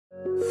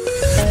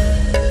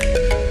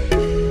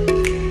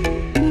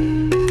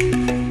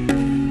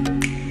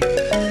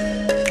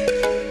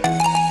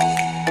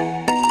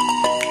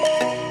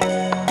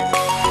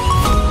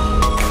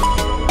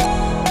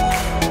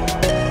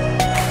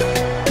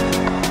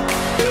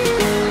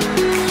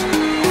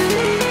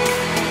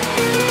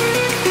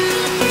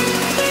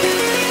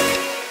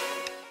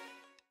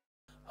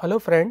Hello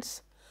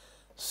friends.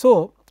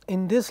 So,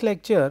 in this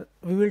lecture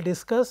we will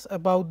discuss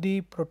about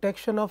the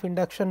protection of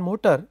induction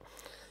motor,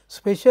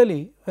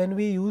 especially when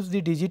we use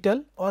the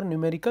digital or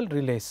numerical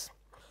relays.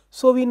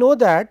 So, we know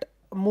that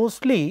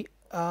mostly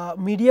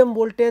medium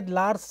voltage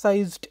large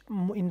sized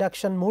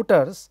induction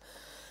motors,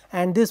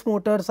 and these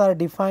motors are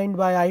defined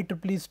by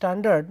IEEE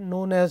standard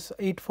known as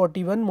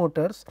 841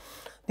 motors.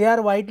 They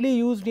are widely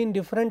used in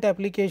different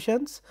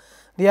applications.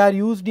 They are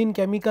used in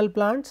chemical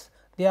plants,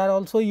 they are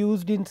also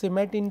used in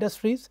cement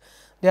industries,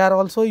 they are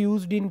also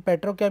used in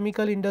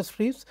petrochemical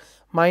industries,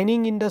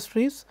 mining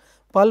industries,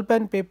 pulp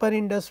and paper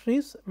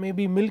industries,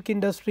 maybe milk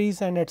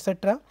industries and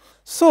etc.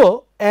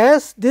 So,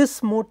 as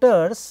these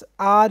motors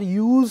are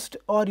used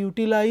or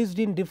utilized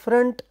in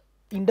different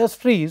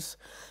industries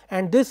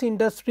and this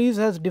industries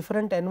has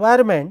different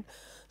environment.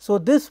 So,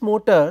 these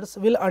motors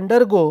will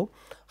undergo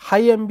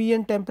high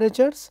ambient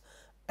temperatures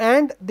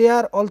and they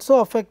are also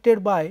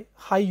affected by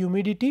high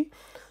humidity.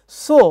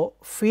 So,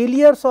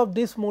 failures of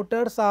these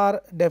motors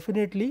are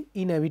definitely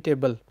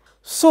inevitable.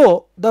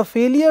 So, the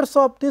failures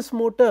of these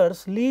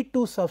motors lead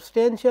to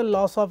substantial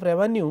loss of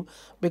revenue,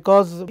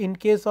 because in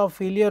case of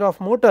failure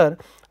of motor,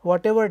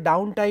 whatever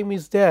downtime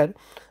is there,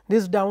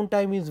 this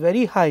downtime is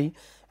very high,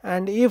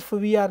 and if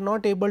we are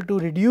not able to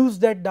reduce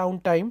that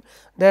downtime,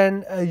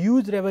 then a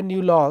huge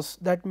revenue loss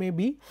that may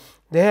be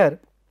there.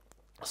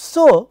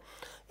 So,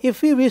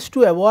 if we wish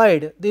to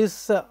avoid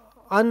this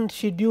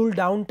unscheduled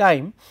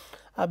downtime,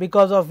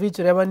 because of which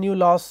revenue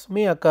loss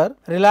may occur,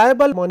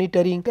 reliable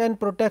monitoring and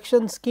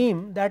protection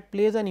scheme that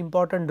plays an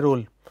important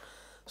role.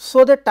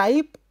 So, the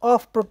type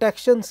of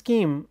protection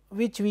scheme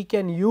which we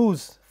can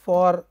use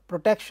for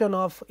protection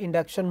of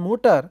induction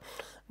motor,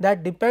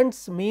 that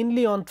depends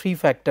mainly on three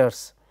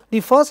factors. The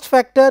first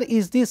factor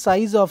is the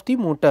size of the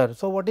motor.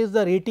 So, what is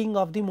the rating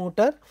of the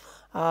motor?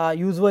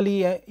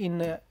 Usually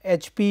in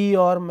HP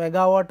or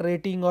megawatt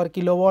rating or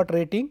kilowatt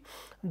rating,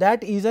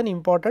 that is an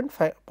important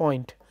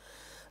point.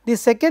 The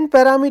second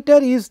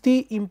parameter is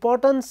the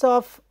importance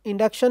of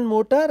induction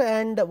motor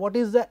and what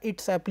is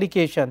its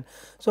application.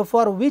 So,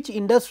 for which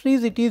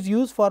industries it is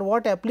used, for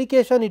what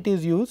application it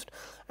is used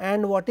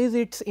and what is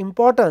its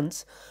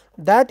importance,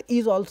 that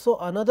is also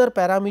another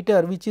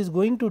parameter which is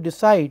going to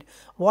decide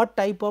what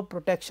type of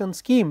protection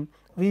scheme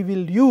we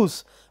will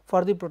use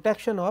for the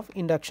protection of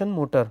induction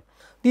motor.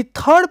 The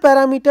third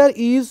parameter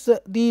is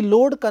the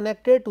load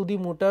connected to the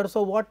motor.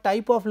 So, what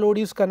type of load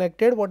is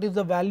connected, what is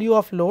the value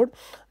of load,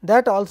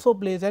 that also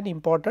plays an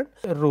important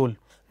role.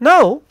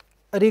 Now,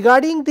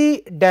 regarding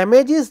the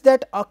damages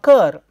that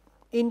occur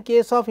in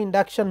case of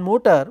induction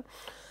motor,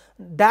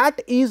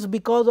 that is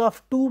because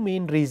of two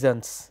main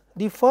reasons.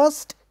 The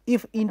first,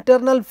 if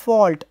internal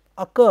fault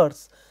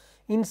occurs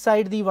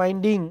inside the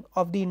winding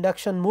of the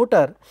induction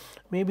motor,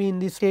 maybe in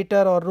the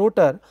stator or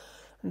rotor,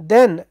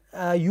 then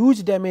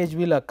huge damage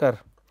will occur.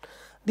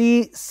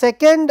 The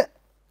second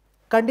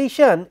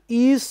condition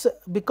is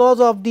because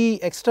of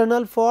the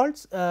external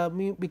faults,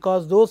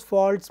 because those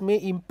faults may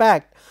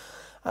impact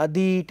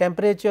the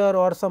temperature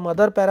or some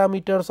other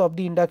parameters of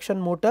the induction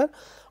motor,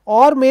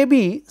 or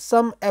maybe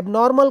some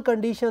abnormal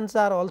conditions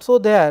are also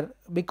there,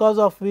 because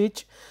of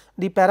which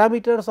the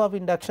parameters of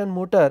induction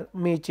motor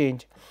may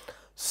change.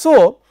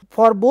 So,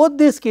 for both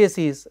these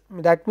cases,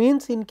 that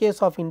means in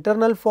case of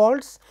internal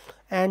faults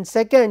and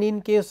second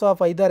in case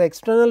of either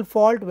external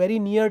fault very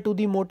near to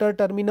the motor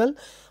terminal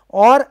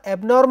or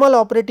abnormal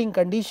operating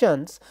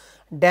conditions,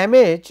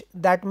 damage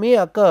that may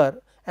occur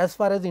as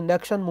far as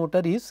induction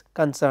motor is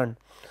concerned.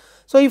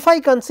 So, if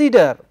I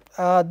consider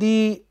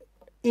the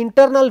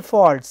internal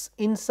faults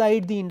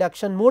inside the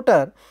induction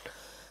motor,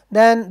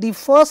 then the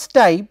first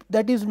type,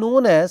 that is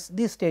known as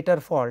the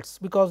stator faults,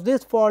 because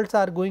these faults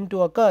are going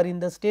to occur in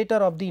the stator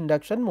of the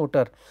induction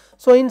motor.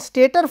 So, in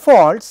stator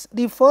faults,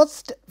 the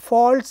first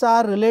faults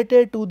are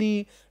related to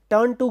the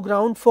turn to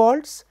ground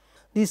faults,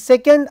 the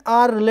second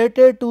are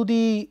related to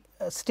the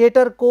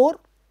stator core.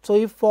 So,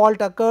 if fault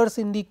occurs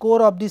in the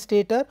core of the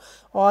stator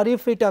or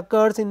if it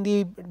occurs in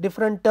the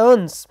different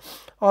turns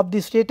of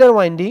the stator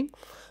winding,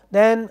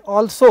 then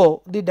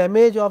also the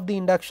damage of the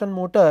induction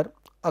motor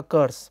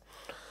occurs.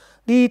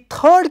 The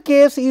third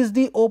case is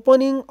the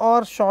opening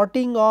or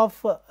shorting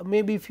of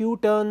maybe few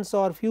turns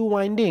or few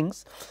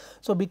windings.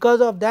 So,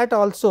 because of that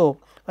also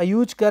a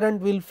huge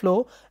current will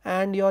flow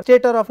and your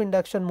stator of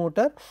induction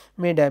motor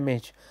may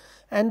damage.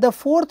 And the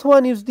fourth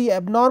one is the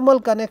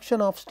abnormal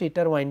connection of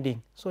stator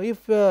winding. So,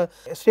 if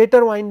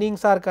stator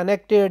windings are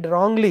connected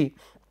wrongly,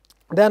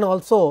 then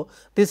also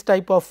this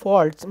type of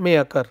faults may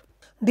occur.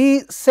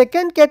 The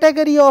second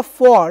category of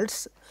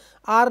faults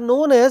are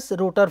known as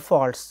rotor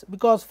faults,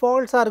 because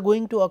faults are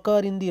going to occur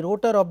in the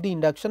rotor of the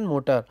induction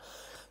motor.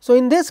 So,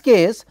 in this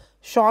case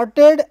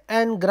shorted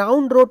and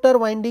ground rotor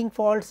winding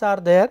faults are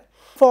there.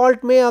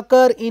 Fault may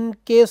occur in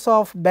case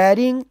of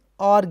bearing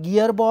or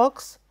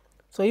gearbox.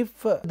 So,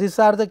 if these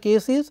are the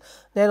cases,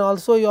 then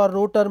also your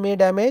rotor may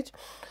damage.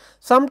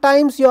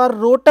 Sometimes your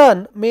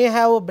rotor may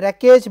have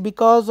breakage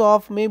because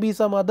of maybe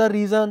some other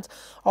reasons,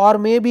 or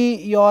maybe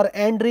your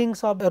end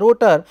rings of the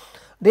rotor,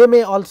 they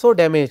may also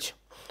damage.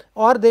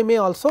 or they may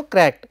also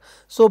cracked.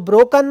 So,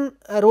 broken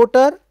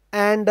rotor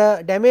and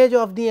damage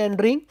of the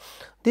end ring,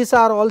 these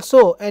are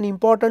also an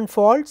important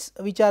faults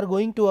which are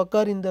going to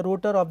occur in the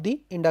rotor of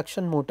the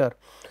induction motor.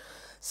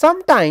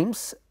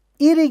 Sometimes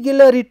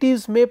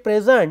irregularities may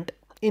present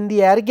in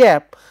the air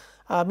gap,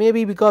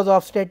 maybe because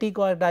of static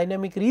or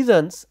dynamic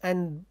reasons,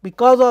 and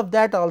because of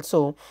that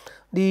also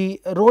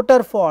the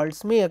rotor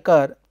faults may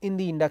occur in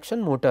the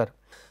induction motor.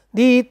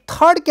 The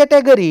third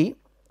category,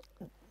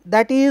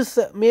 that is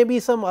maybe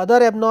some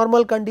other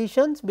abnormal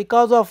conditions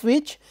because of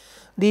which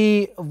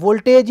the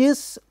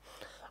voltages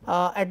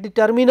at the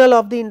terminal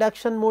of the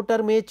induction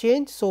motor may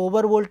change. So,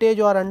 over voltage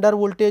or under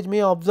voltage may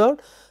observe.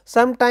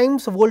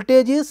 Sometimes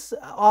voltages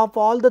of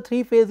all the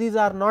three phases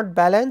are not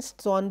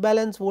balanced. So,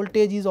 unbalanced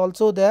voltage is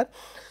also there.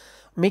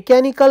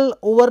 Mechanical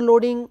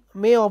overloading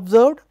may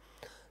observed.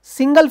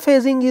 Single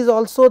phasing is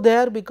also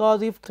there,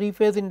 because if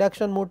 3-phase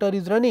induction motor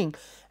is running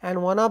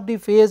and one of the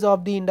phase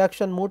of the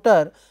induction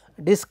motor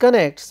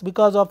disconnects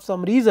because of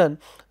some reason,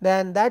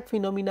 then that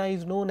phenomena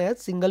is known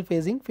as single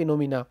phasing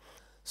phenomena.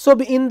 So,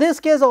 in this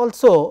case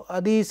also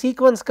the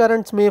sequence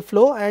currents may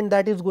flow and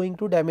that is going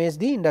to damage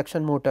the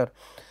induction motor.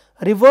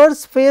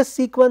 Reverse phase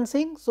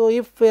sequencing. So,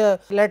 if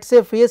let us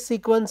say phase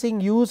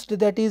sequencing used,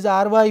 that is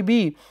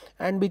RYB,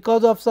 and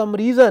because of some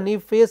reason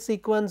if phase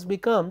sequence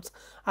becomes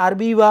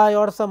RBY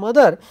or some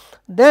other,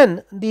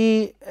 then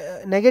the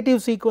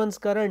negative sequence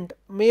current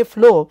may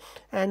flow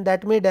and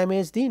that may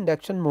damage the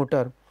induction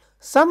motor.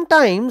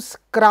 Sometimes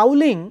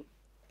crowling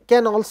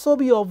can also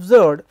be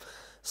observed,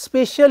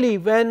 especially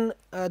when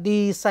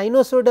the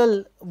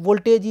sinusoidal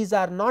voltages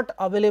are not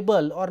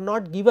available or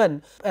not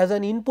given as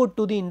an input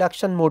to the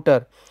induction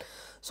motor.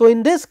 So,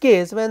 in this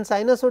case, when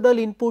sinusoidal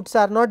inputs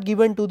are not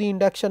given to the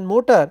induction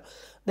motor,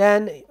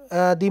 then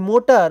the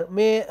motor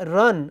may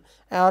run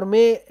or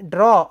may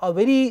draw a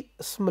very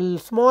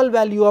small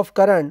value of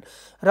current,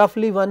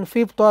 roughly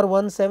 1/5 or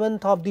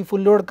 1/7 of the full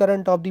load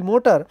current of the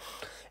motor,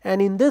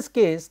 and in this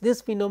case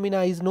this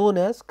phenomena is known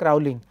as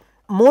crowling.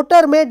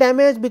 Motor may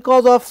damage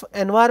because of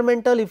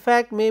environmental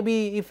effect,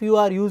 maybe if you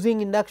are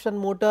using induction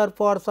motor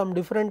for some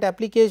different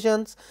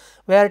applications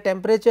where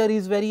temperature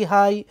is very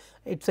high,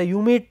 it is a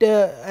humid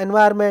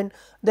environment,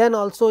 then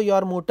also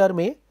your motor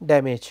may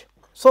damage.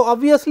 So,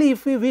 obviously,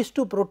 if we wish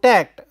to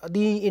protect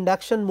the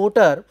induction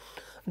motor,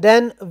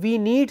 then we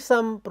need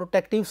some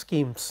protective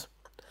schemes.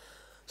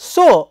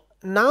 So,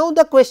 now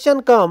the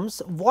question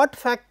comes, what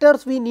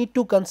factors we need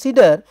to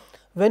consider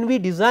when we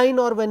design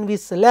or when we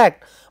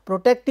select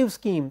protective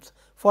schemes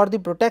for the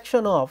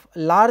protection of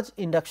large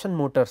induction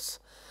motors.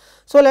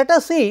 So, let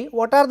us see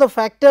what are the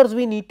factors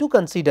we need to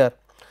consider.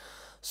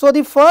 So,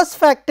 the first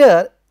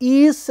factor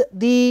is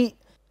the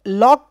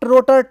locked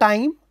rotor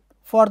time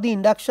for the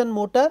induction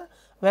motor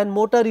when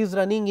motor is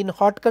running in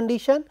hot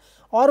condition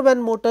or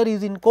when motor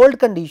is in cold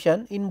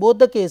condition. In both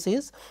the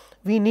cases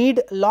we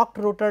need locked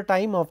rotor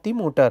time of the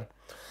motor,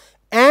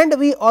 and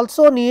we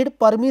also need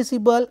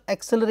permissible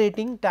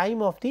accelerating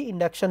time of the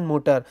induction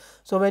motor.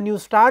 So, when you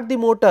start the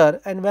motor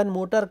and when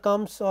motor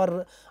comes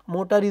or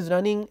motor is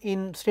running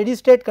in steady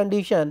state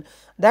condition,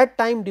 that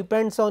time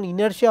depends on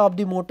inertia of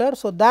the motor.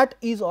 So, that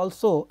is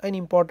also an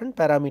important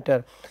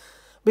parameter,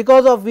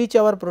 because of which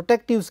our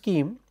protective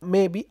scheme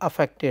may be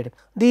affected.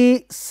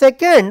 The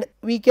second,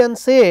 we can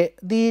say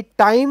the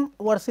time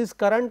versus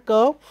current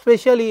curve,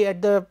 especially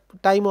at the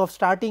time of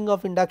starting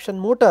of induction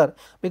motor,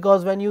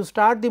 because when you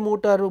start the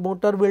motor,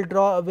 motor will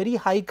draw a very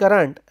high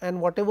current, and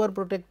whatever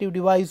protective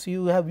device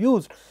you have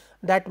used,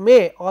 that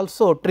may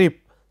also trip.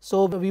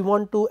 So, we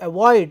want to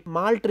avoid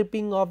mal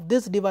tripping of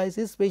this device,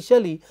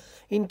 especially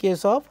in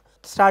case of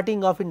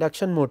starting of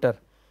induction motor.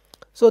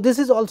 So, this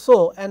is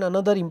also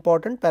another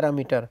important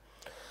parameter.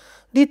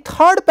 The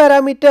third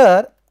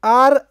parameter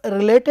are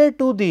related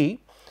to the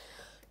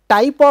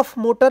type of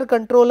motor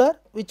controller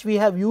which we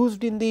have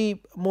used in the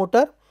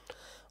motor,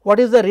 what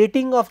is the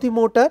rating of the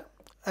motor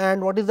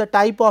and what is the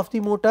type of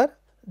the motor.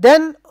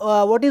 Then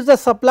what is the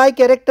supply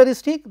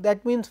characteristic,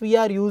 that means we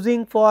are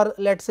using for,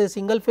 let us say,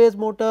 single phase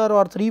motor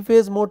or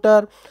 3-phase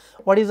motor,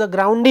 what is the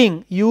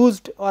grounding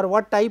used or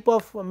what type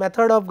of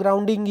method of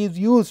grounding is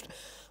used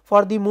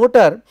for the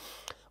motor,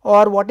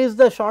 or what is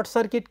the short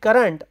circuit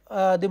current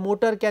the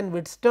motor can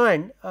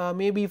withstand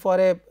maybe for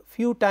a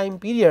few time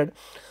period.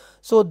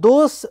 So,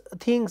 those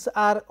things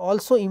are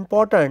also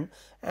important,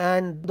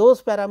 and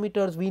those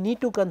parameters we need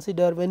to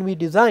consider when we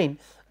design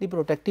the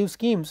protective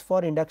schemes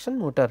for induction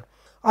motor.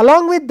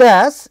 Along with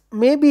this,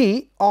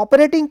 maybe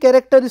operating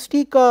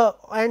characteristic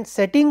and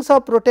settings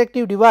of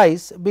protective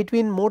device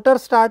between motor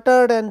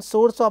starter and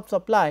source of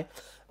supply,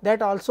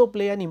 that also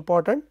play an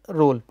important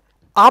role.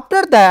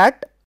 After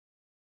that,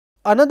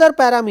 another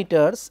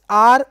parameters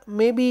are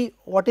maybe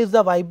what is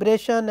the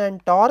vibration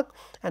and torque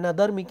and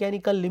other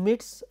mechanical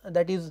limits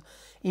that is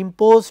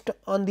imposed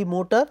on the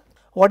motor.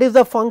 what is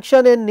the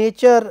function and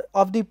nature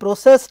of the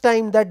process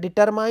time that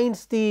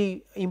determines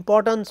the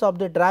importance of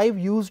the drive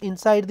used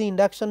inside the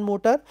induction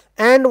motor,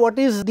 and what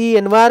is the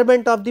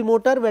environment of the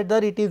motor, whether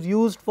it is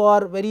used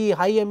for very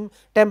high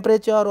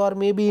temperature or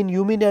maybe in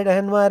humid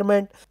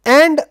environment,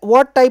 and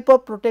what type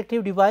of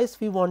protective device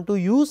we want to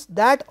use,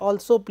 that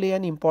also play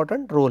an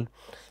important role.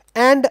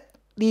 And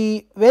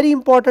the very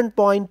important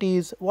point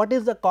is what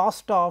is the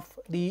cost of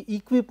the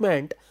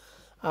equipment,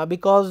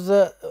 because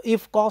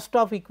if cost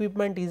of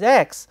equipment is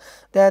x,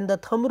 then the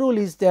thumb rule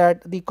is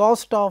that the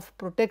cost of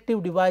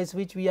protective device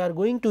which we are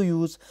going to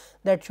use,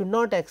 that should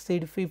not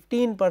exceed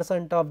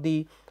 15% of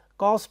the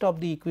cost of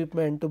the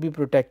equipment to be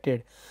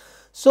protected.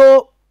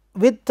 So,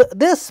 with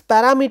this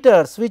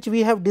parameters which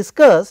we have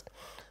discussed,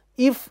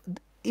 if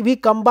we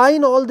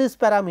combine all these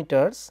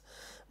parameters,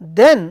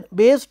 then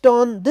based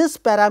on this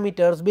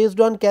parameters,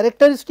 based on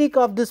characteristic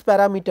of these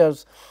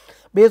parameters,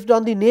 based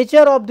on the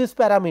nature of these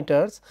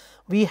parameters,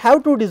 we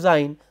have to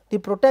design the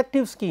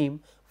protective scheme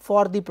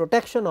for the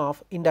protection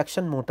of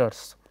induction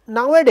motors.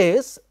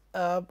 Nowadays,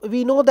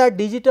 we know that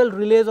digital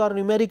relays or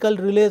numerical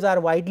relays are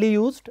widely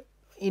used.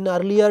 In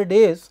earlier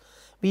days,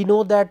 we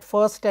know that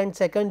first and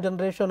second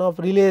generation of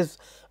relays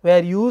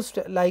were used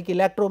like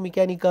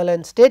electromechanical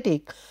and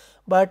static,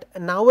 but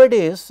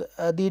nowadays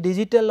the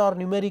digital or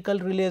numerical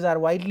relays are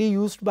widely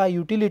used by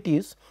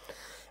utilities.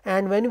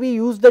 And when we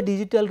use the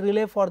digital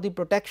relay for the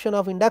protection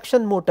of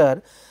induction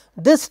motor,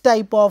 this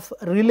type of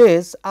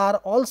relays are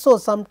also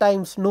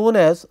sometimes known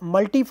as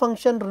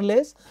multifunction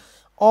relays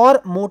or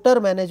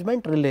motor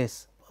management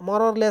relays. More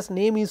or less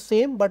name is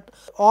same, but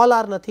all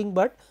are nothing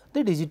but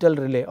the digital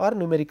relay or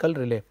numerical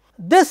relay.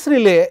 This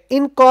relay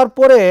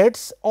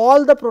incorporates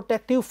all the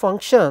protective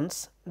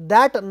functions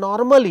that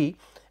normally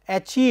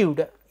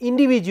achieved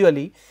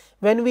individually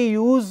when we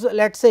use,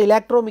 let us say,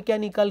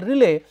 electromechanical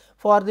relay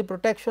for the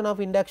protection of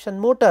induction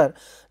motor.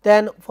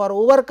 Then for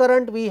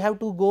overcurrent we have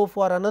to go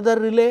for another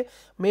relay,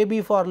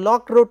 maybe for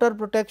locked rotor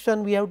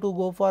protection we have to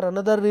go for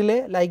another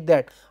relay, like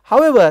that.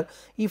 However,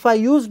 if I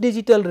use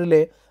digital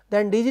relay,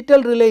 then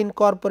digital relay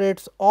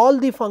incorporates all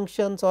the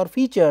functions or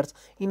features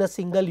in a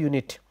single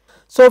unit.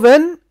 So,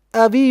 when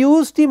we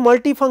use the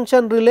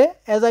multifunction relay,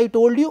 as I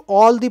told you,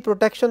 all the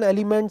protection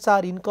elements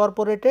are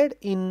incorporated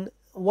in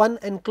one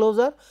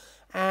enclosure,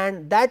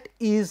 and that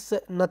is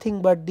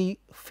nothing but the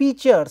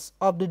features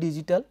of the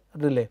digital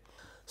relay.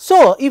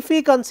 So, if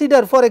we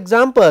consider for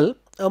example,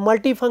 a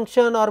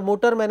multifunction or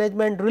motor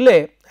management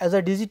relay as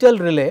a digital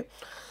relay,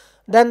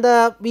 then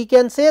we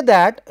can say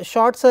that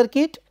short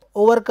circuit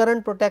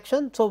overcurrent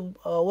protection. So,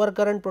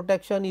 overcurrent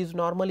protection is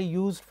normally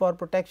used for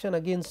protection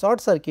against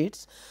short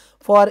circuits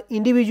for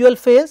individual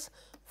phase,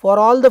 for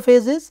all the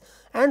phases,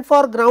 and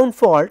for ground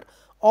fault,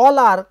 all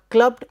are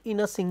clubbed in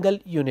a single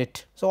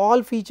unit. So,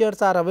 all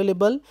features are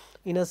available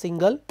in a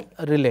single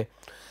relay.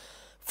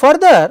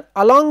 Further,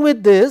 along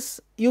with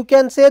this, you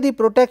can say the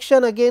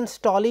protection against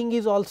stalling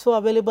is also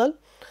available,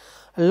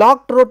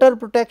 locked rotor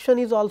protection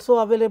is also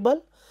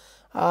available.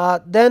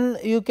 Then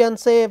you can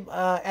say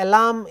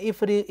alarm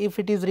if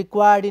it is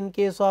required in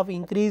case of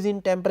increase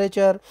in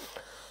temperature,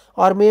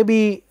 or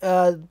maybe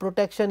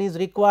protection is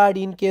required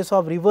in case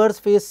of reverse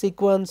phase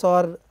sequence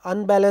or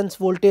unbalanced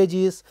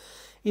voltages.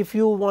 If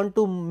you want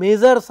to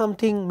measure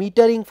something,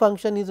 metering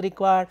function is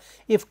required,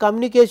 if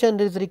communication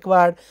is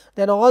required,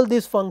 then all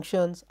these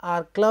functions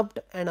are clubbed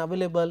and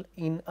available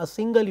in a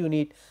single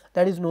unit,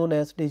 that is known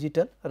as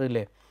digital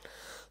relay.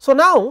 So,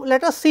 now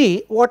let us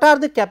see what are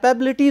the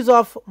capabilities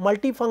of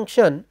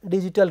multifunction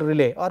digital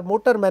relay or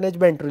motor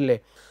management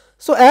relay.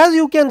 So, as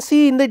you can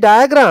see in the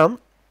diagram,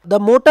 the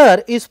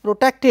motor is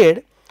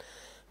protected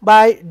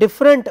by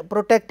different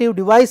protective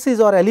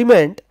devices or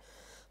element.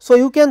 So,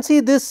 you can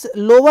see this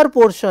lower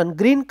portion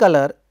green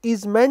color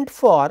is meant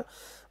for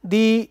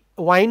the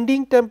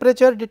winding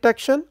temperature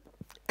detection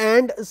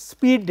and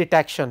speed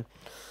detection.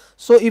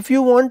 So, if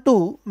you want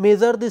to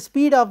measure the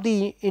speed of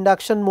the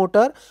induction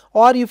motor,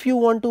 or if you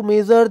want to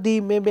measure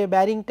the maybe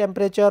bearing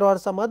temperature or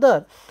some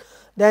other,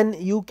 then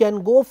you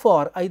can go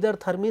for either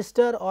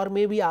thermistor or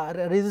maybe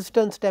a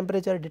resistance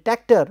temperature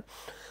detector.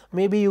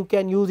 Maybe you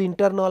can use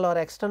internal or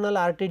external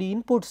RTD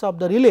inputs of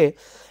the relay,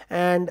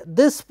 and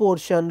this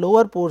portion,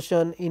 lower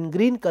portion in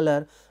green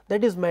color,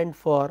 that is meant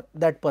for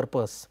that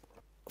purpose.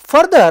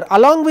 Further,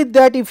 along with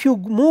that, if you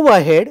move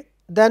ahead,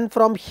 then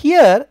from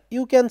here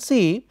you can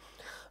see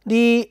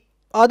the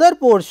other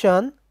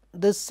portion,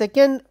 the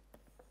second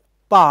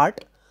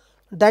part,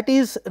 that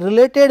is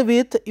related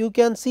with, you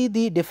can see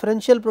the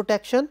differential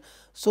protection.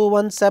 So,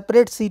 one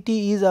separate CT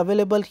is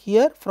available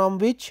here, from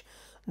which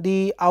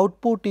the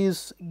output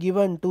is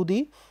given to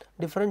the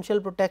differential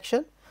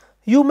protection.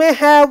 You may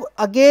have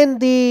again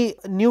the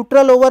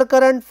neutral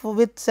overcurrent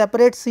with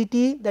separate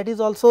CT, that is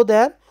also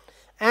there.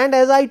 And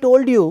as I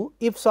told you,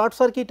 if short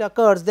circuit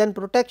occurs, then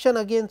protection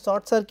against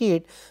short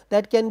circuit,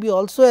 that can be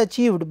also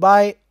achieved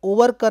by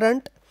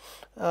overcurrent.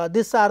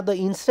 These are the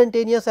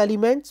instantaneous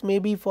elements,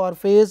 maybe for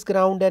phase,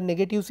 ground and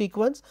negative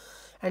sequence.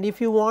 And if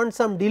you want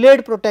some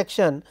delayed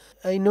protection,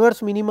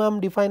 inverse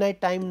minimum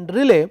definite time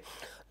relay,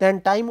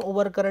 then time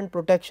over current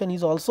protection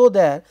is also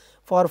there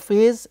for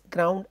phase,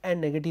 ground and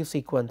negative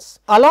sequence.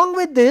 Along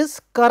with this,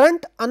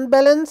 current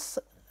unbalance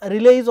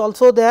relay is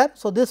also there.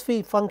 So, this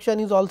function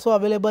is also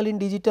available in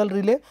digital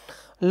relay.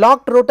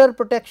 Locked rotor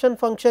protection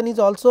function is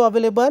also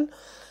available,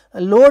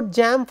 load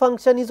jam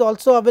function is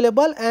also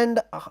available, and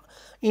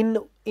in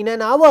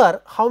an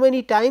hour how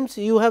many times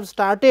you have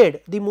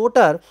started the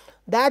motor,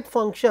 that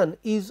function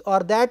is,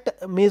 or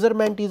that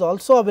measurement is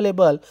also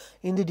available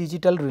in the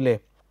digital relay.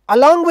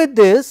 Along with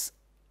this,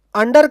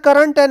 under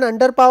current and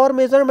under power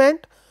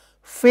measurement,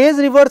 phase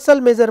reversal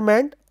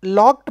measurement,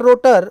 locked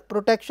rotor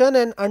protection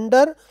and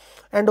under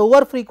and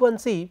over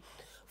frequency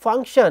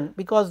function,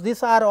 because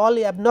these are all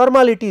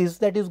abnormalities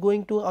that is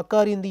going to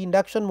occur in the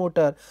induction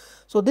motor.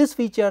 So, these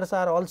features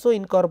are also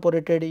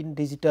incorporated in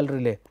digital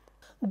relay.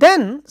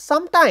 Then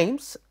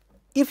sometimes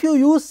if you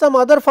use some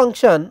other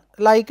function,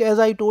 like as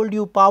I told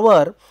you,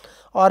 power,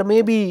 or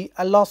maybe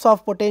a loss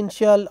of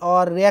potential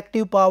or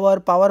reactive power,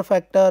 power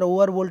factor,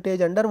 over voltage,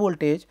 under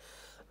voltage,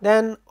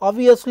 then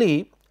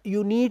obviously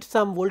you need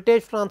some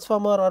voltage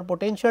transformer or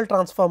potential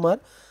transformer.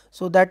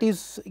 So, that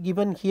is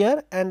given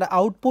here, and the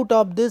output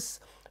of this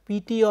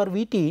PT or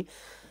VT,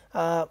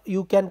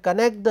 you can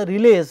connect the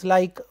relays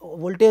like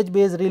voltage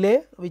based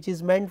relay, which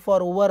is meant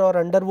for over or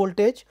under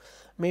voltage.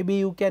 Maybe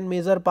you can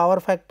measure power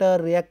factor,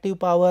 reactive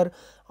power,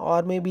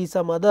 or maybe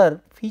some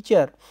other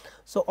feature.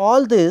 So,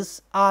 all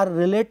these are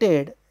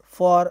related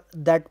for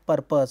that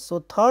purpose. So,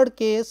 third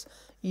case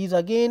is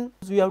again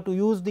we have to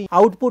use the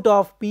output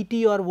of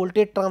PT or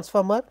voltage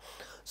transformer,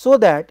 so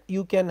that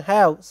you can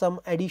have some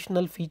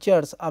additional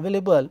features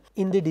available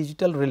in the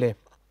digital relay.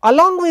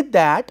 Along with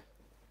that,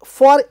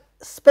 for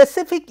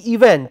specific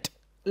event,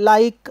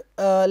 like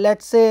let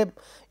us say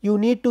you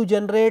need to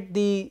generate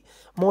the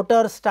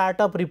motor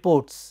startup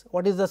reports,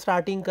 what is the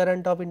starting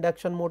current of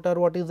induction motor,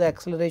 what is the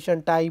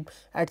acceleration time,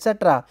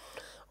 etc.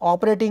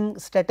 Operating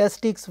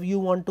statistics you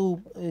want to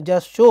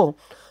just show,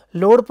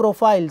 load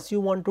profiles you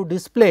want to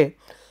display,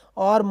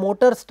 or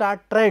motor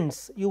start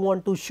trends you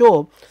want to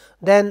show,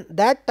 then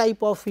that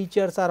type of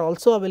features are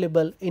also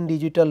available in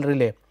digital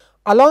relay.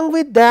 Along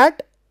with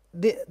that,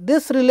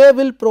 this relay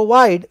will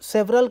provide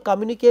several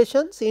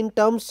communications in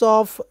terms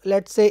of,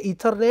 let us say,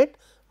 Ethernet,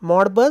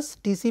 Modbus,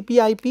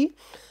 TCP IP,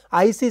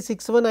 IC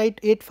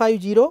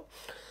 61850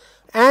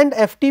 and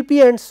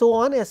FTP and so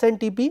on,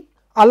 SNTP.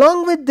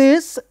 Along with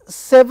this,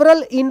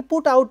 several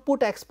input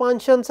output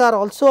expansions are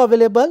also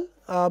available.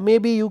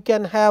 Maybe you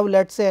can have,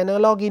 let us say,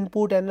 analog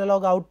input,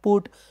 analog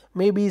output,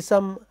 maybe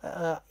some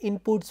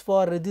inputs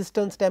for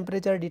resistance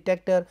temperature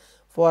detector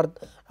for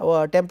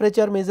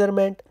temperature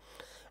measurement,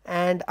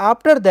 and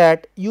after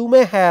that you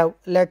may have,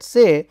 let us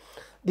say,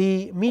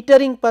 the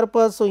metering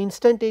purpose. So,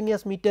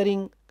 instantaneous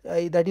metering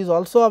that is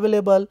also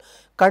available,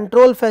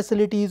 control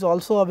facility is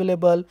also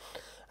available,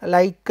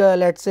 like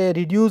let us say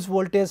reduced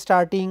voltage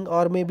starting,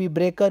 or maybe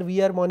breaker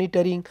wear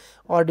monitoring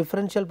or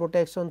differential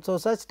protection. So,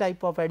 such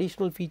type of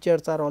additional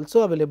features are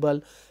also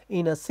available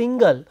in a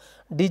single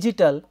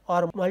digital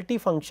or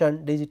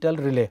multifunction digital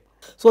relay.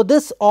 So,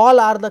 this all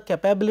are the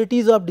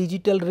capabilities of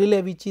digital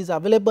relay which is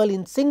available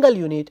in single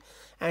unit,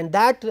 and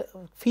that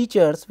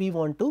features we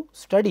want to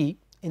study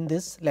in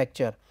this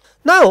lecture.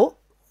 Now,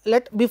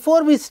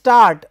 before we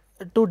start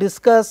to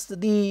discuss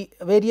the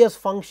various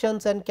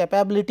functions and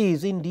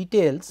capabilities in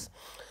details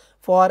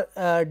for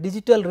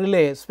digital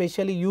relay,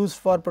 specially used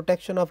for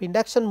protection of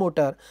induction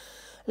motor,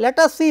 let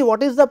us see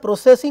what is the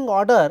processing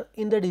order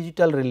in the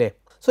digital relay.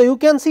 So, you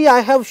can see I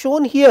have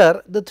shown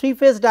here the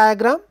 3-phase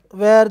diagram,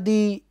 where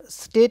the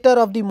stator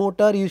of the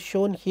motor is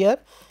shown here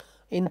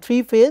in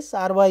 3 phase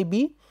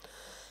RYB.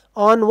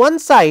 On one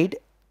side,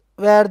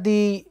 where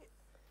the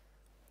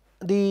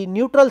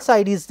neutral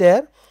side is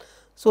there.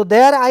 So,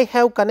 there I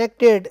have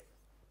connected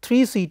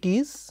 3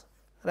 CTs,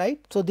 right.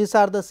 So, these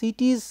are the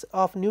CTs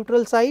of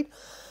neutral side,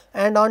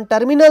 and on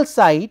terminal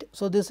side.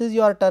 So, this is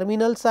your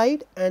terminal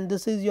side and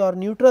this is your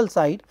neutral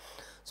side.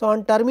 So,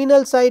 on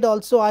terminal side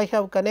also I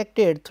have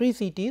connected 3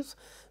 CTs.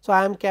 So,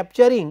 I am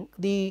capturing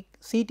the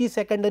CT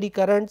secondary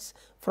currents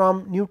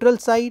from neutral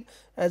side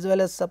as well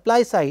as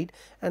supply side,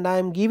 and I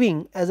am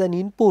giving as an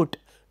input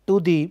to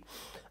the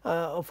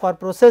for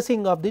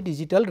processing of the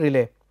digital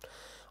relay.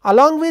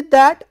 Along with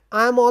that,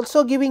 I am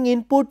also giving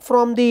input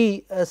from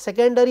the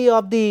secondary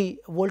of the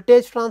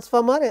voltage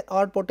transformer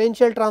or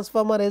potential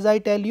transformer, as I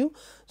tell you.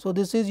 So,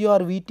 this is your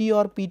VT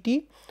or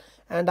PT,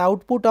 and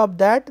output of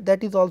that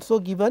is also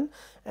given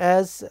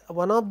as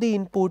one of the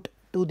input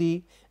to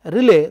the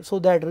relay. So,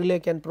 that relay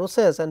can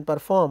process and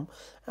perform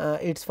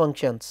its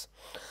functions.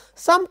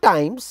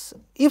 Sometimes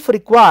if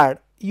required,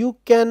 you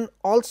can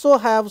also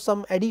have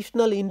some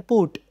additional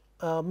input,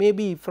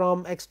 maybe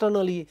from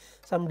externally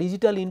some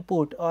digital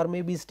input, or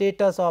maybe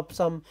status of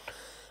some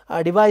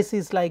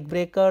devices like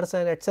breakers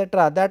and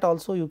etc., that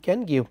also you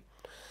can give.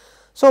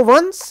 So,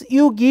 once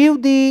you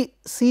give the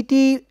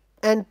CT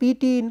and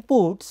PT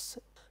inputs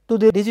to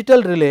the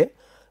digital relay,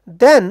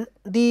 Then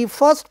the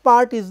first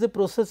part is the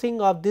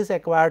processing of this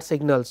acquired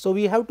signal. So,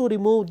 we have to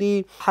remove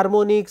the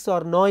harmonics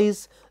or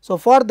noise. So,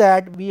 for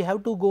that we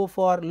have to go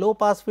for low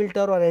pass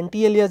filter or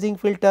anti-aliasing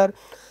filter,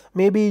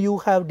 maybe you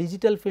have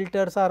digital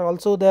filters are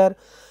also there,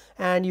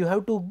 and you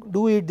have to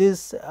do it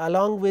this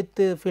along with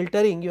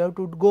filtering, you have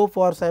to go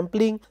for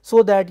sampling,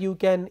 so that you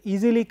can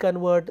easily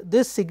convert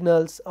this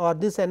signals or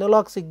this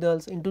analog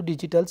signals into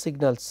digital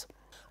signals.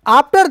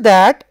 After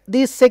that,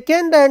 the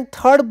second and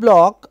third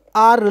block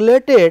are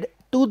related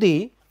to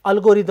the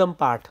algorithm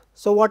part.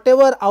 So,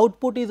 whatever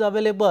output is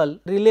available,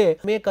 relay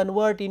may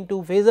convert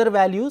into phasor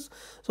values.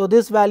 So,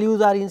 these values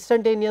are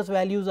instantaneous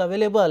values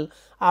available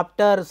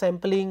after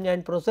sampling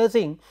and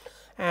processing,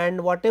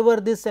 and whatever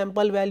these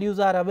sample values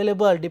are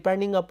available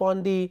depending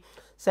upon the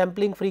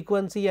sampling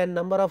frequency and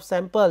number of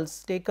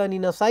samples taken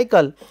in a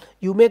cycle,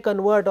 you may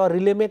convert or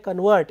relay may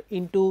convert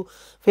into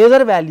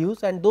phasor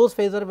values, and those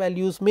phasor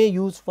values may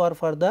use for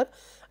further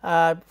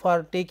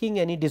for taking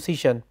any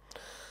decision.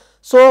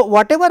 So,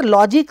 whatever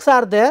logics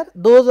are there,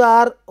 those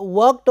are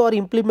worked or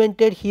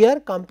implemented here,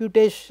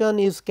 computation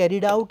is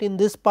carried out in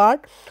this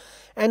part,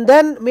 and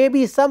then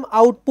maybe some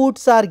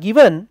outputs are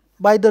given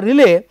by the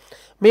relay,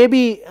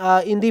 maybe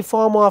in the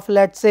form of,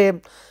 let us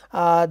say,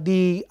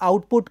 the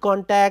output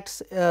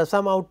contacts,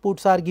 some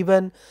outputs are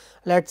given,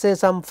 let us say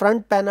some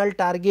front panel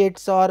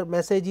targets or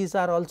messages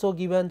are also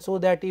given. So,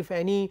 that if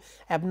any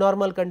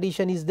abnormal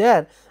condition is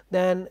there,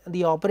 then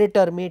the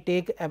operator may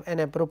take an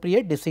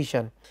appropriate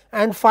decision.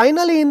 And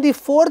finally, in the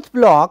fourth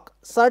block,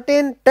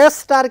 certain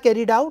tests are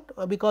carried out,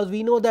 because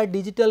we know that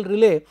digital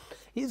relay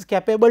is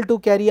capable to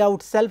carry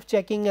out self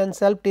checking and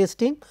self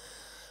testing.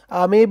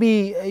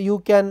 Maybe you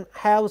can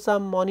have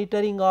some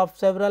monitoring of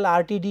several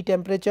RTD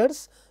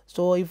temperatures.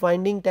 So, if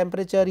winding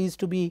temperature is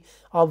to be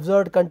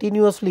observed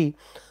continuously,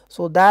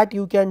 so that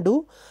you can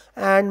do,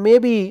 and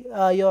maybe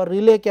your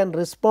relay can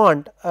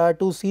respond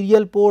to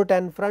serial port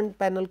and front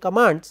panel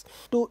commands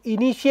to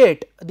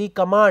initiate the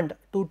command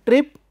to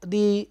trip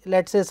the,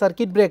 let us say,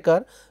 circuit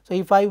breaker. So,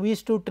 if I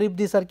wish to trip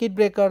the circuit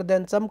breaker,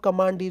 then some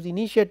command is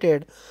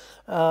initiated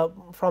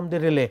from the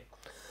relay.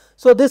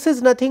 So, this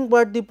is nothing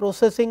but the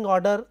processing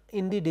order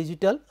in the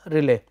digital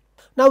relay.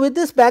 Now, with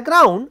this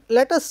background,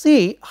 let us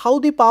see how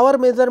the power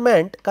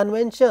measurement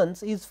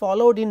conventions is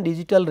followed in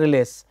digital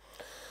relays.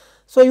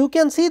 So, you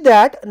can see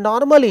that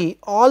normally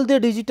all the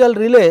digital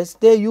relays,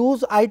 they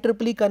use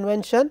IEEE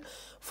convention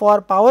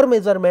for power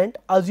measurement,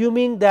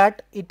 assuming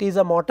that it is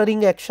a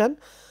motoring action.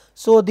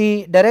 So,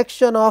 the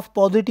direction of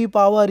positive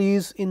power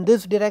is in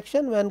this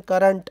direction when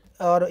current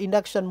or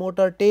induction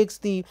motor takes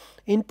the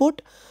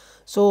input.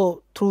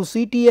 So, through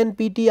CT and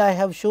PT I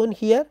have shown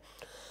here.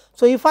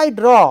 So, if I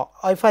draw,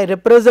 if I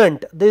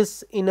represent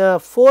this in a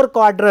 4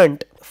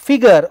 quadrant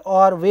figure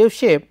or wave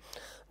shape,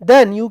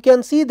 then you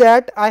can see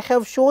that I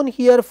have shown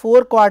here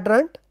 4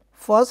 quadrant,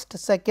 first,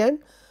 second,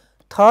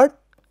 third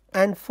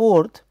and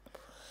fourth,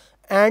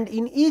 and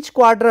in each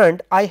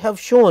quadrant I have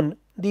shown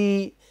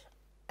the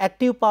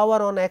active power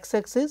on x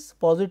axis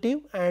positive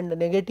and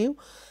negative,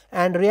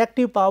 and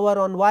reactive power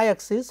on y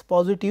axis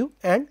positive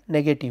and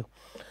negative.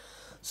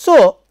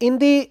 So, in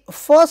the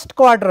first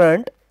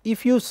quadrant,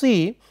 if you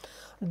see,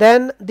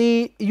 then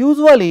the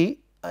usually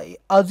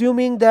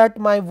assuming that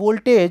my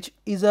voltage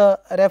is a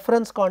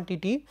reference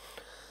quantity.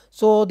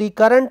 So, the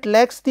current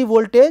lags the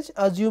voltage,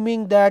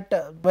 assuming that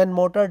when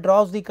motor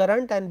draws the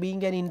current and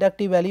being an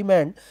inductive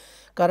element,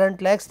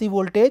 current lags the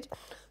voltage.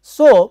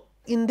 So,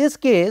 in this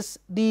case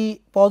the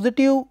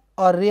positive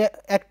or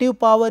active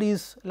power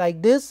is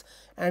like this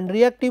and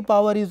reactive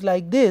power is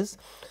like this.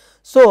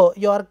 So,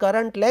 your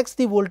current lags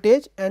the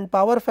voltage and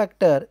power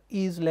factor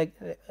is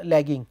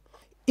lagging.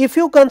 If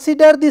you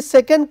consider the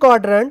second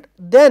quadrant,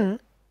 then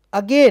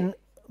again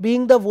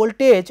being the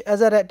voltage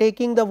as a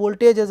taking the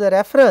voltage as a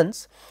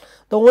reference,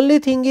 the only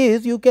thing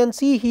is you can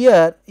see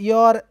here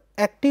your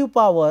active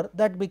power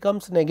that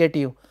becomes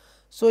negative.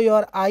 So,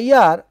 your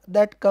IR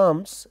that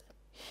comes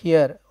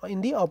here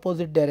in the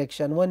opposite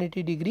direction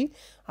 180 degree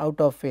out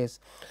of phase.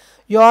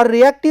 Your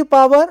reactive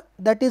power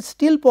that is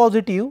still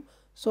positive.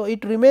 So,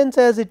 it remains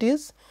as it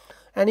is,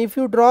 and if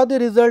you draw the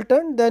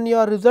resultant, then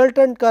your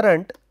resultant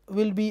current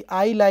will be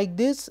I like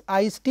this,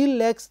 I still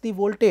lags the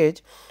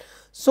voltage.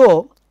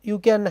 So, you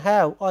can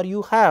have or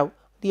you have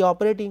the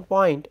operating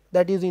point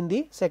that is in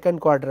the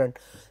second quadrant.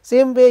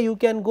 Same way you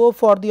can go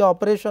for the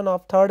operation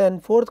of third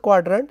and fourth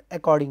quadrant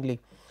accordingly.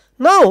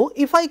 Now,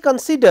 if I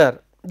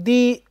consider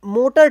the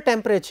motor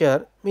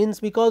temperature, means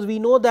because we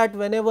know that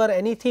whenever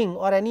anything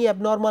or any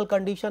abnormal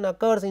condition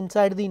occurs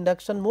inside the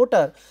induction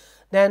motor,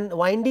 then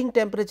winding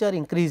temperature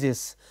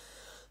increases.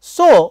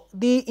 So,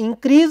 the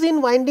increase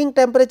in winding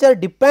temperature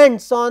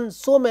depends on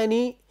so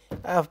many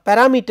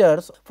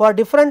parameters, for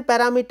different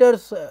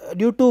parameters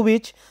due to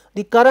which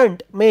the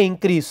current may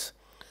increase.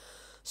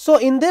 So,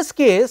 in this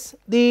case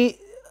the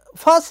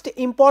first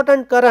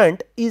important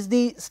current is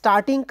the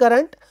starting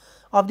current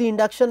of the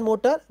induction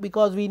motor,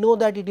 because we know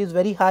that it is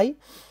very high,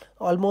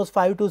 almost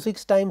 5 to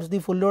 6 times the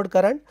full load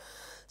current.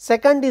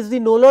 Second is the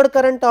no load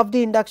current of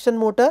the induction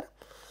motor.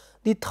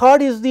 The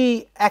third is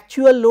the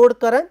actual load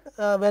current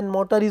when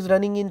motor is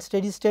running in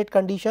steady state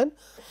condition,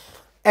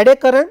 eddy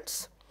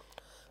currents,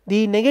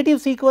 the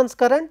negative sequence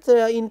currents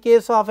in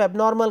case of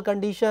abnormal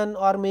condition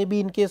or maybe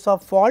in case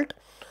of fault,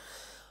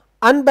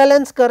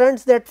 unbalanced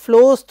currents that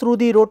flows through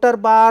the rotor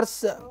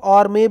bars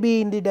or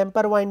maybe in the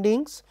damper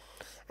windings,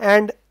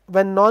 and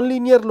when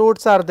nonlinear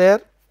loads are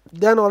there,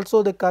 then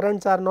also the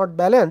currents are not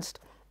balanced.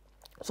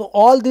 So,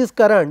 all these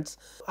currents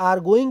are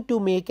going to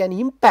make an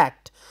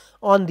impact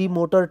on the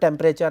motor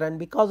temperature, and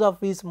because of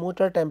which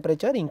motor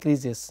temperature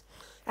increases,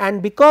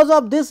 and because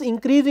of this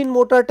increase in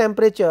motor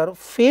temperature,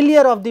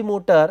 failure of the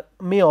motor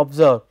may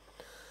observe.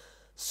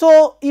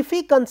 So, if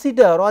we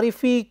consider or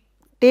if we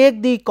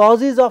take the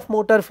causes of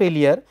motor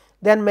failure,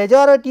 then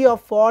majority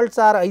of faults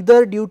are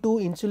either due to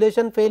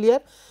insulation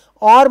failure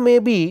or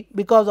maybe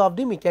because of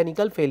the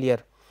mechanical failure.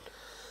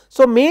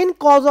 So, main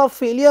cause of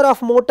failure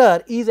of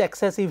motor is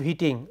excessive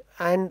heating,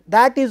 and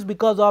that is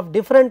because of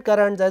different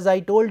currents, as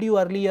I told you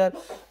earlier,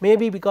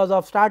 maybe because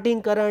of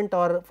starting current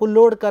or full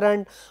load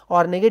current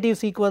or negative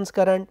sequence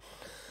current.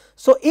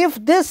 So, if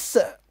this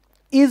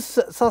is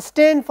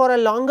sustained for a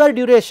longer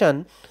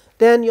duration,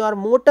 then your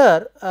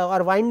motor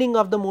or winding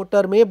of the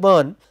motor may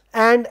burn,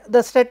 and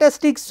the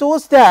statistics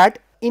shows that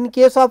in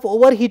case of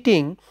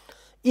overheating,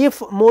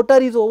 if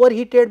motor is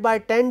overheated by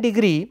 10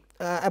 degree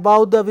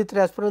above the with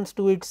reference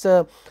to its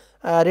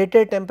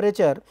rated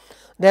temperature,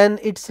 then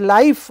its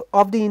life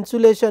of the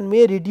insulation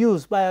may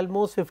reduce by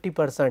almost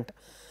 50%.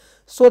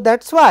 So,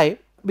 that is why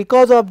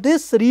because of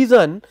this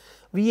reason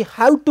we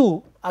have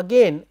to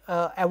again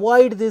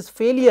avoid this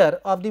failure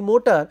of the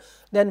motor,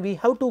 then we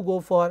have to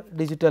go for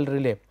digital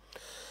relay.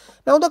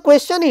 Now, the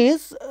question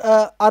is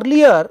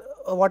earlier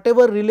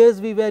whatever relays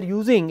we were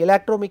using,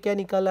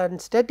 electromechanical and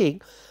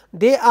static,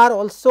 they are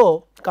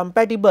also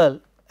compatible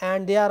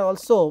and they are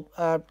also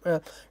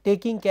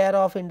taking care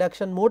of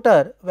induction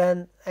motor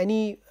when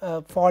any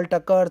fault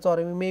occurs or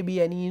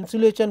maybe any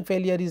insulation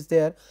failure is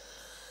there.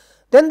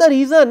 Then the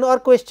reason or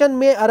question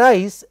may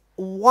arise,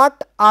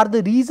 what are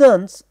the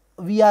reasons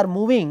we are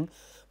moving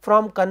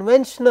from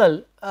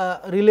conventional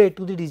relay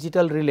to the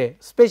digital relay,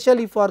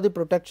 especially for the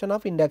protection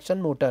of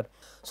induction motor.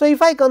 So,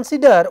 if I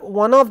consider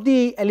one of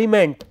the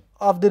element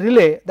of the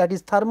relay, that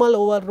is thermal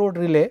overload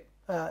relay,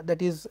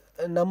 that is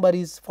number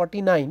is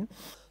 49.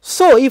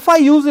 So, if I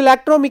use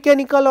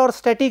electromechanical or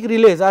static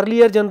relays,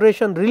 earlier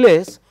generation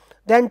relays,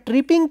 then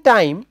tripping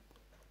time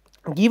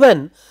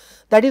given,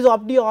 that is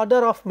of the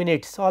order of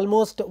minutes,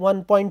 almost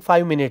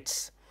 1.5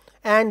 minutes,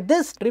 and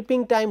this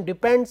tripping time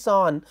depends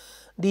on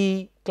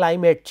the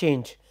climate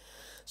change.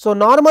 So,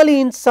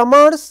 normally in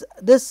summers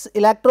this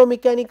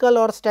electromechanical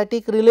or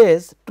static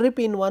relays trip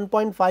in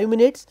 1.5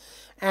 minutes,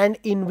 and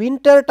in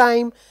winter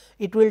time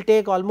it will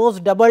take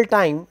almost double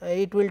time,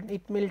 it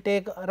will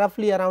take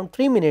roughly around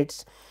 3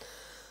 minutes.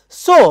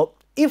 So,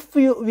 if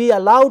we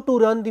allow to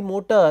run the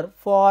motor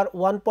for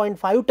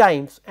 1.5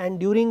 times and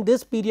during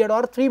this period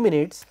or 3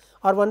 minutes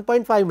or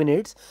 1.5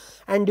 minutes,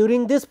 and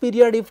during this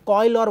period if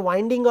coil or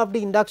winding of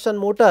the induction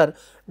motor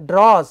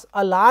draws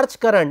a large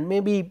current,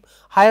 maybe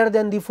higher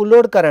than the full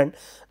load current,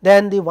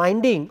 then the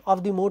winding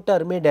of the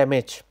motor may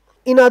damage.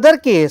 In other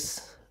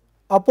case,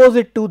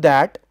 opposite to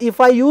that, if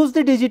I use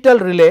the digital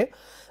relay,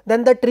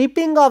 then the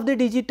tripping of the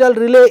digital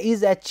relay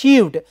is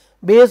achieved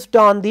based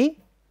on the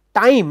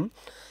time,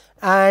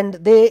 and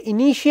they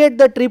initiate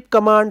the trip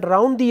command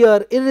round the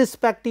year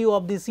irrespective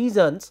of the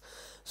seasons.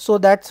 So,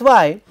 that is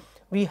why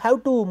we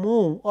have to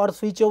move or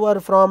switch over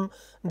from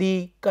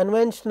the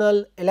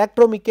conventional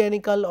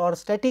electromechanical or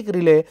static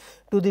relay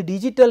to the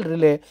digital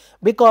relay,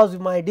 because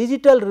my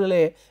digital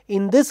relay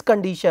in this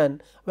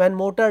condition, when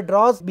motor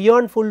draws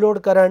beyond full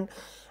load current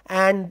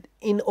and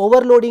in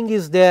overloading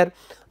is there,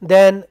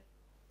 then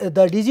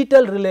the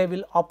digital relay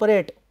will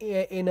operate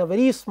in a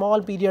very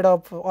small period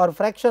of or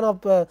fraction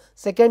of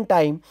second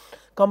time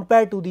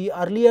compared to the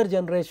earlier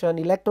generation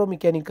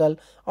electromechanical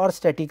or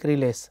static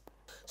relays.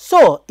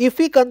 So, if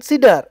we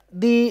consider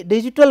the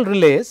digital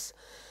relays,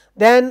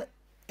 then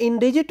in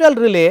digital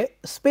relay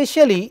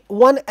specially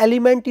one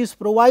element is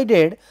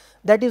provided,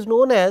 that is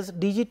known as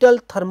digital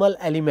thermal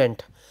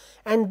element,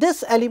 and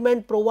this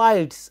element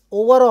provides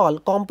overall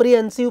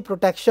comprehensive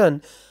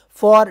protection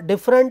for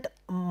different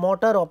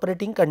motor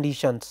operating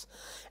conditions,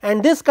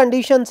 and these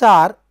conditions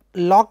are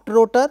locked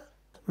rotor,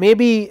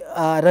 maybe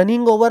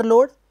running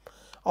overload,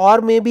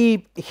 or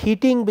maybe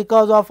heating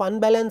because of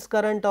unbalanced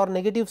current or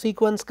negative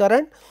sequence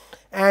current,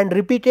 and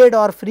repeated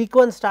or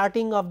frequent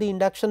starting of the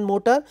induction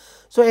motor.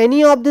 So,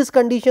 any of these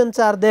conditions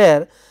are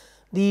there,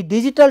 the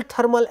digital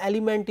thermal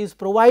element is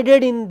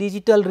provided in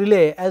digital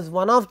relay as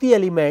one of the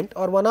element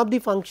or one of the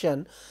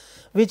function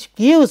which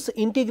gives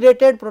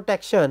integrated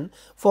protection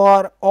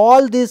for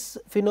all these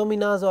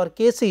phenomena or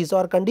cases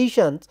or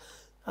conditions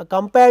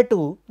compared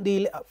to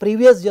the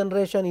previous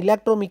generation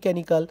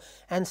electromechanical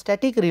and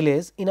static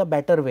relays in a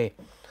better way.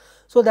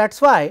 So, that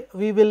is why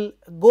we will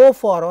go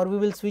for or we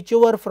will switch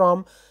over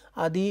from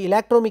the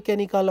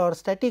electromechanical or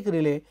static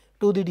relay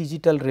to the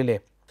digital relay.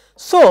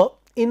 So,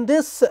 in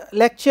this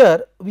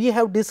lecture we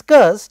have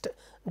discussed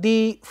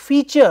the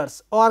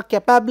features or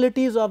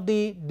capabilities of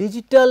the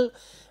digital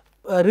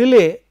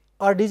relay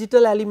or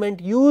digital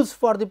element used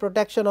for the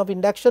protection of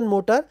induction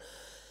motor,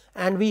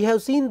 and we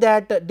have seen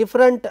that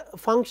different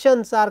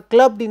functions are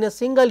clubbed in a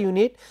single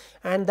unit,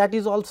 and that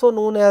is also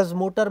known as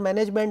motor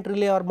management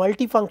relay or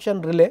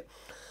multifunction relay.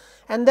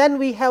 And then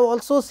we have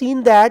also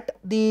seen that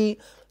the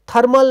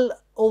thermal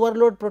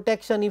overload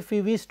protection, if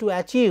we wish to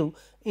achieve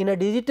in a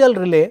digital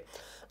relay,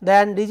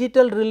 then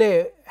digital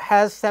relay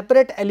has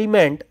separate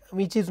element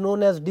which is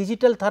known as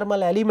digital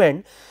thermal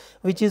element,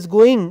 which is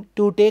going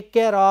to take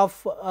care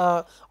of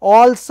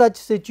all such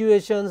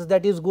situations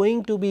that is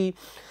going to be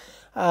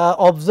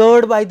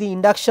observed by the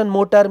induction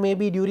motor,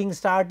 maybe during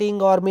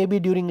starting or maybe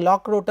during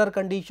lock rotor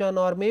condition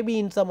or maybe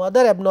in some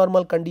other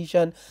abnormal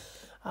condition,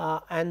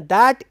 and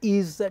that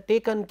is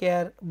taken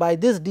care by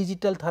this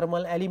digital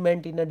thermal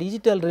element in a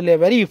digital relay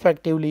very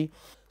effectively.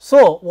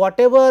 So,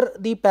 whatever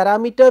the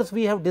parameters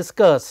we have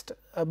discussed,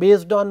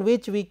 based on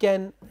which we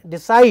can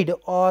decide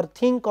or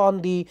think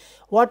on the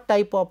what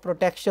type of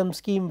protection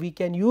scheme we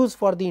can use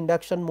for the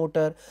induction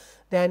motor,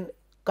 then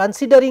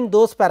considering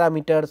those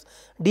parameters,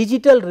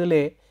 digital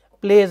relay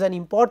plays an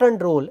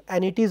important role,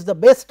 and it is the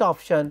best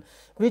option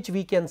which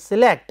we can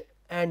select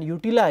and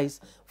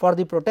utilize for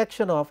the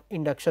protection of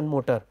induction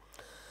motor.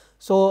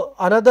 So,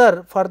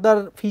 another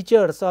further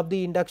features of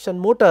the induction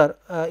motor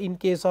in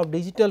case of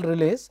digital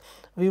relays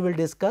we will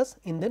discuss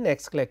in the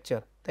next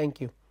lecture.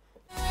 Thank you.